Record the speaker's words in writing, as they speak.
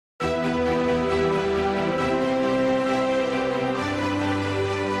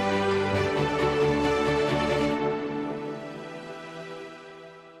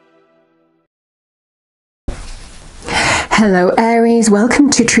Hello Aries, welcome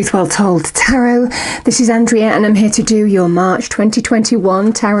to Truth Well Told Tarot. This is Andrea and I'm here to do your March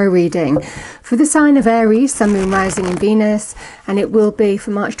 2021 tarot reading for the sign of Aries, Sun, Moon, Rising and Venus, and it will be for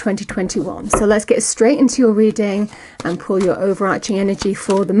March 2021. So let's get straight into your reading and pull your overarching energy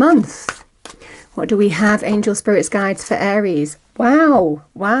for the month. What do we have? Angel Spirits Guides for Aries.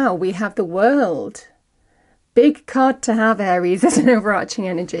 Wow, we have the World. Big card to have, Aries, as an overarching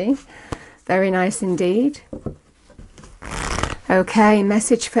energy. Very nice indeed. Okay,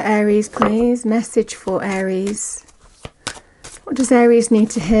 message for Aries, please. Message for Aries. What does Aries need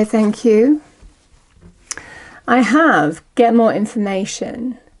to hear? Thank you. I have get more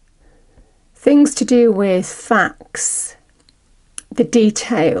information. Things to do with facts, the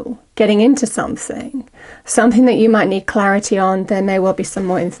detail, getting into something that you might need clarity on. There may well be some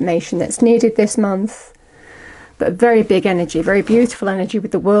more information that's needed this month. But very big energy, very beautiful energy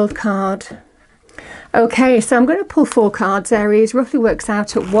with the World card. Okay, so I'm going to pull 4 cards, Aries. Roughly works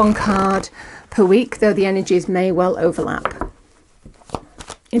out at 1 card per week, though the energies may well overlap.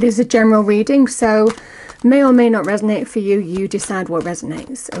 It is a general reading, so may or may not resonate for you. You decide what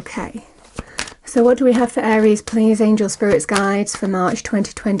resonates. Okay, so what do we have for Aries, please? Angel Spirits Guides for March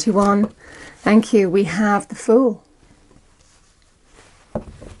 2021. Thank you. We have the Fool.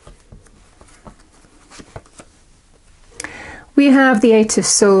 We have the 8 of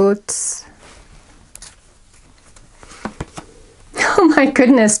Swords. Oh my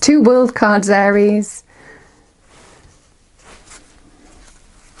goodness, 2 World cards, Aries.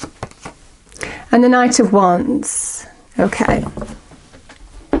 And the Knight of Wands. Okay.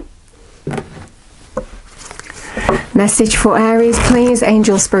 Message for Aries, please.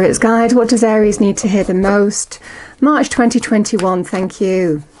 Angel Spirits Guide. What does Aries need to hear the most? March 2021, thank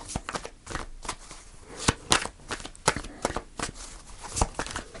you.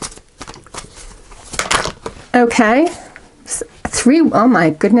 Okay. 3, oh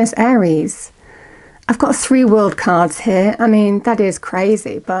my goodness, Aries. I've got 3 World cards here. I mean, that is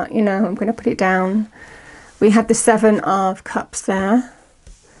crazy, but you know, I'm going to put it down. We have the 7 of Cups there.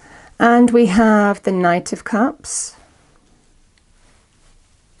 And we have the Knight of Cups.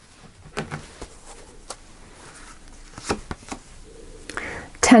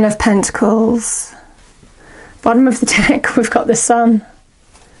 Ten of Pentacles. Bottom of the deck, we've got the Sun.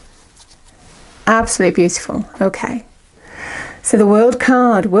 Absolutely beautiful. Okay. So the World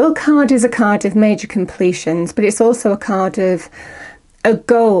card is a card of major completions, but it's also a card of a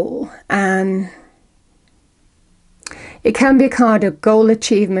goal. It can be a card of goal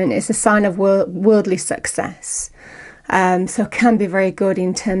achievement. It's a sign of worldly success. So it can be very good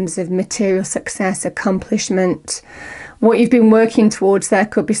in terms of material success, accomplishment. What you've been working towards, there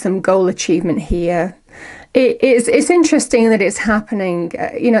could be some goal achievement here. It's interesting that it's happening,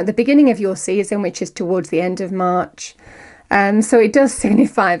 you know, at the beginning of your season, which is towards the end of March. So it does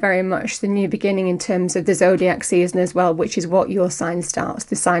signify very much the new beginning in terms of the zodiac season as well, which is what your sign starts,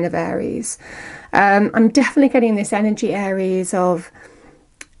 the sign of Aries. I'm definitely getting this energy, Aries, of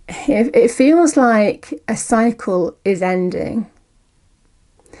it feels like a cycle is ending.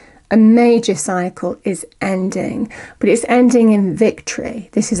 A major cycle is ending, but it's ending in victory.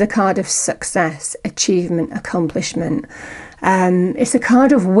 This is a card of success, achievement, accomplishment. It's a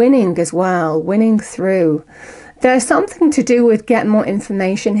card of winning as well, winning through. There's something to do with get more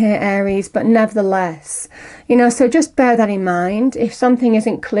information here, Aries, but nevertheless, you know, so just bear that in mind. If something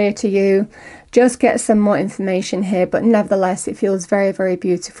isn't clear to you, just get some more information here, but nevertheless, it feels very, very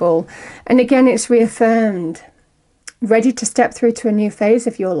beautiful. And again, it's reaffirmed, ready to step through to a new phase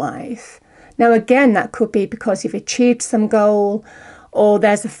of your life. Now, again, that could be because you've achieved some goal, or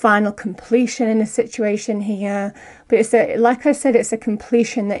there's a final completion in a situation here. But it's like I said, it's a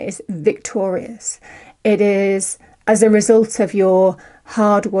completion that is victorious. It is as a result of your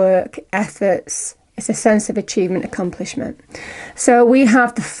hard work, efforts. It's a sense of achievement, accomplishment. So we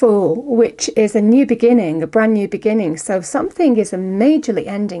have the Fool, which is a new beginning, a brand new beginning. So something is majorly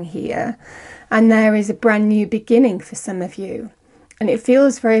ending here, and there is a brand new beginning for some of you. And it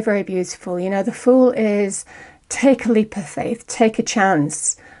feels very, very beautiful. You know, the Fool is take a leap of faith, take a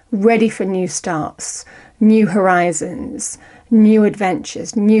chance, ready for new starts, new horizons, new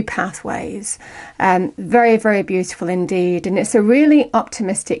adventures, new pathways. Very, very beautiful indeed. And it's a really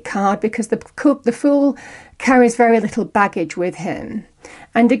optimistic card because the Fool carries very little baggage with him.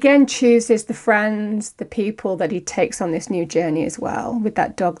 And again, chooses the friends, the people that he takes on this new journey as well, with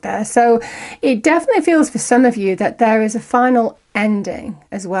that dog there. So it definitely feels for some of you that there is a final ending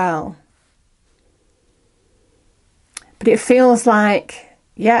as well. But it feels like,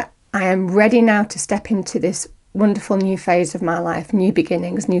 yeah, I am ready now to step into this wonderful new phase of my life, new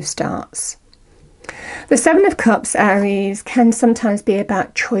beginnings, new starts. The Seven of Cups, Aries, can sometimes be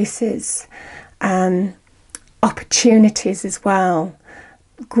about choices, opportunities as well.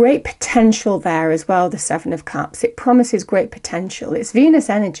 Great potential there as well, the Seven of Cups. It promises great potential. It's Venus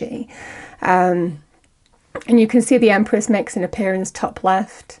energy. And you can see the Empress makes an appearance top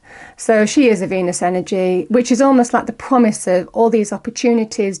left. So she is a Venus energy, which is almost like the promise of all these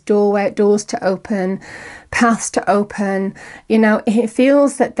opportunities, doors to open, paths to open. You know, it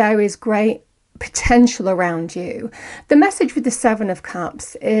feels that there is great potential around you. The message with the Seven of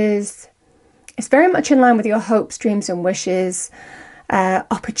Cups is it's very much in line with your hopes, dreams and wishes.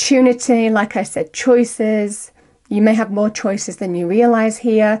 Opportunity, like I said, choices. You may have more choices than you realize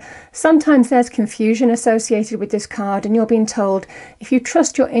here. Sometimes there's confusion associated with this card, and you're being told if you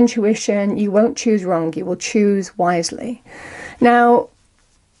trust your intuition, you won't choose wrong, you will choose wisely. Now,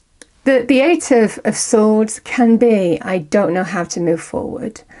 the Eight of Swords can be, I don't know how to move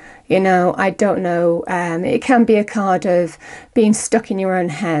forward. You know, I don't know. It can be a card of being stuck in your own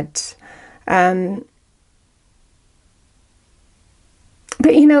head.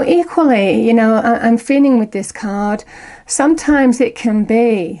 But, you know, equally, you know, I'm feeling with this card, sometimes it can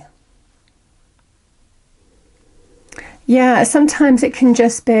be, sometimes it can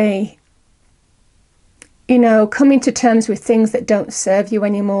just be, you know, coming to terms with things that don't serve you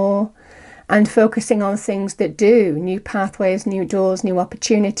anymore and focusing on things that do, new pathways, new doors, new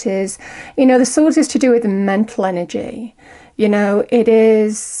opportunities. You know, the Swords is to do with the mental energy. You know, it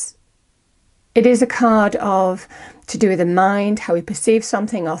is a card of to do with the mind, how we perceive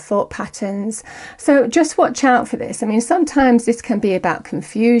something, our thought patterns. So just watch out for this. I mean, sometimes this can be about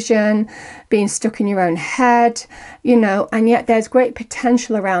confusion, being stuck in your own head, you know, and yet there's great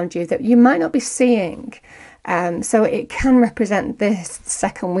potential around you that you might not be seeing. So it can represent this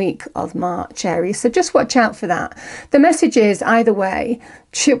second week of March, Aries. So just watch out for that. The message is, either way,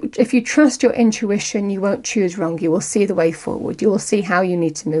 if you trust your intuition, you won't choose wrong. You will see the way forward. You will see how you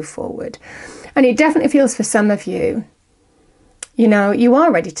need to move forward. And it definitely feels for some of you, you know, you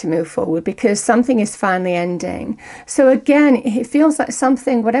are ready to move forward because something is finally ending. So again, it feels like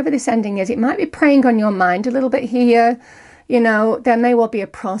something, whatever this ending is, it might be preying on your mind a little bit here. You know, there may well be a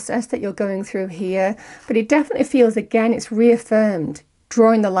process that you're going through here, but it definitely feels, again, it's reaffirmed,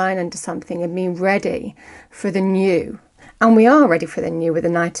 drawing the line under something and being ready for the new. And we are ready for the new with the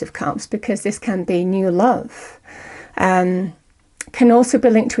Knight of Cups, because this can be new love. Can also be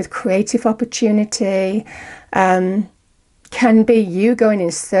linked with creative opportunity, can be you going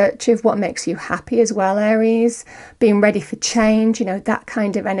in search of what makes you happy as well, Aries, being ready for change, you know, that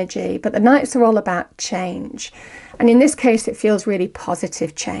kind of energy. But the Knights are all about change. And in this case, it feels really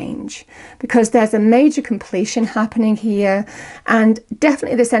positive change because there's a major completion happening here. And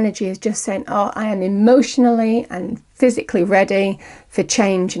definitely this energy is just saying, oh, I am emotionally and physically ready for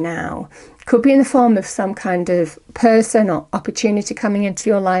change now. Could be in the form of some kind of person or opportunity coming into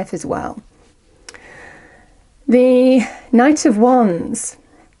your life as well. The Knight of Wands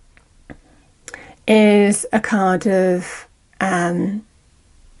is a card of,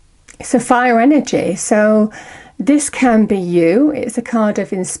 it's a fire energy. So this can be you. It's a card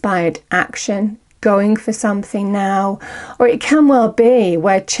of inspired action, going for something now. Or it can well be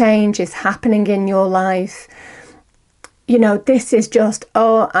where change is happening in your life. You know, this is just,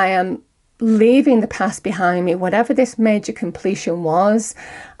 oh, I am leaving the past behind me. Whatever this major completion was,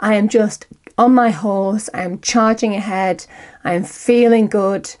 I am just on my horse. I am charging ahead. I am feeling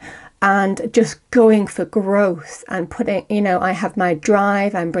good and just going for growth and putting, you know, I have my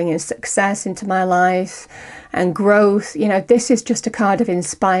drive. I'm bringing success into my life and growth. You know, this is just a card of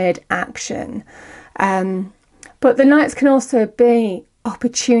inspired action. But the Knights can also be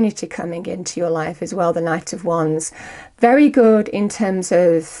opportunity coming into your life as well. The Knight of Wands, very good in terms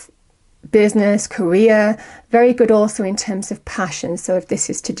of business, career, very good also in terms of passion. So if this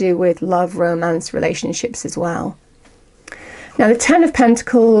is to do with love, romance, relationships as well. Now the Ten of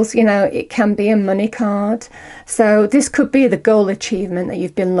Pentacles, you know, it can be a money card. So this could be the goal achievement that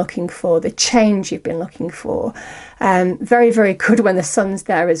you've been looking for, the change you've been looking for. Very, very good when the sun's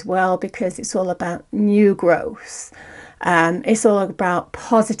there as well, because it's all about new growth. It's all about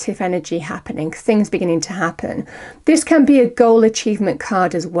positive energy happening, things beginning to happen. This can be a goal achievement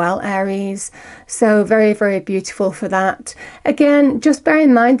card as well, Aries. So very, very beautiful for that. Again, just bear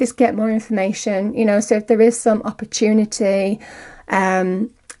in mind this, get more information, you know, so if there is some opportunity,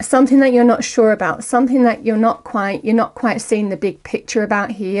 something that you're not sure about, something that you're not quite seeing the big picture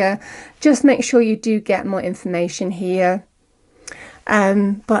about here, just make sure you do get more information here.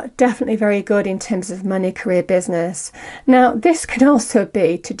 But definitely very good in terms of money, career, business. Now, this can also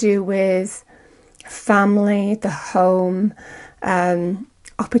be to do with family, the home,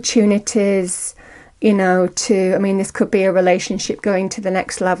 opportunities, you know, I mean, this could be a relationship going to the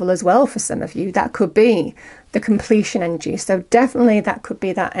next level as well for some of you. That could be the completion energy. So definitely that could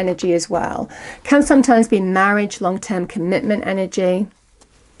be that energy as well. Can sometimes be marriage, long-term commitment energy.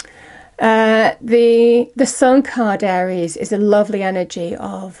 The Sun card, Aries, is a lovely energy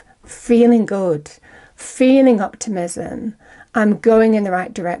of feeling good, feeling optimism. I'm going in the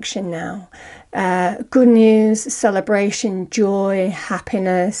right direction now. Good news, celebration, joy,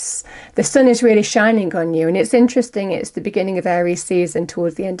 happiness. The sun is really shining on you. And it's interesting, it's the beginning of Aries season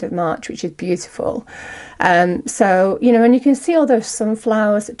towards the end of March, which is beautiful. So, you know, and you can see all those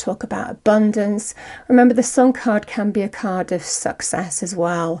sunflowers that talk about abundance. Remember, the sun card can be a card of success as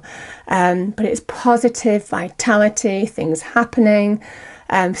well. But it's positive, vitality, things happening,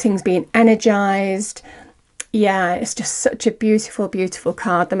 things being energized. Yeah, it's just such a beautiful, beautiful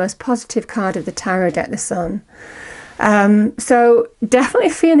card. The most positive card of the tarot deck, the Sun. So definitely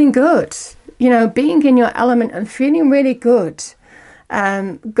feeling good. You know, being in your element and feeling really good.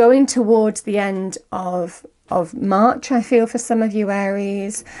 Going towards the end of March, I feel, for some of you,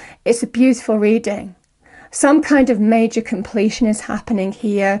 Aries. It's a beautiful reading. Some kind of major completion is happening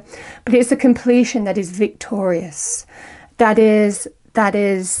here, but it's a completion that is victorious. That is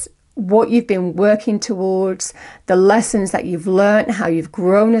what you've been working towards, the lessons that you've learned, how you've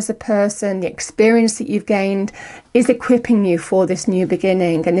grown as a person, the experience that you've gained is equipping you for this new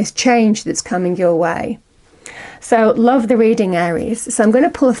beginning and this change that's coming your way. So love the reading, Aries. So I'm going to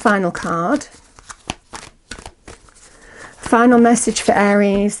pull a final card. Final message for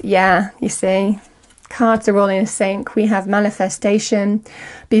Aries. Yeah, you see, cards are all in sync. We have manifestation.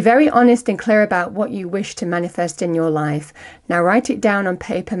 Be very honest and clear about what you wish to manifest in your life. Now write it down on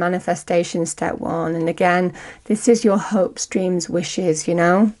paper, manifestation step 1. And again, this is your hopes, dreams, wishes, you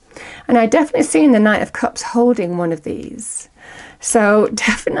know. And I definitely see in the Knight of Cups holding one of these. So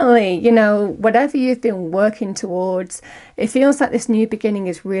definitely, you know, whatever you've been working towards, it feels like this new beginning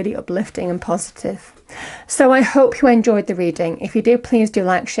is really uplifting and positive. So I hope you enjoyed the reading. If you did, please do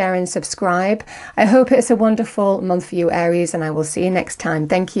like, share and subscribe. I hope it's a wonderful month for you, Aries, and I will see you next time.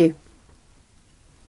 Thank you.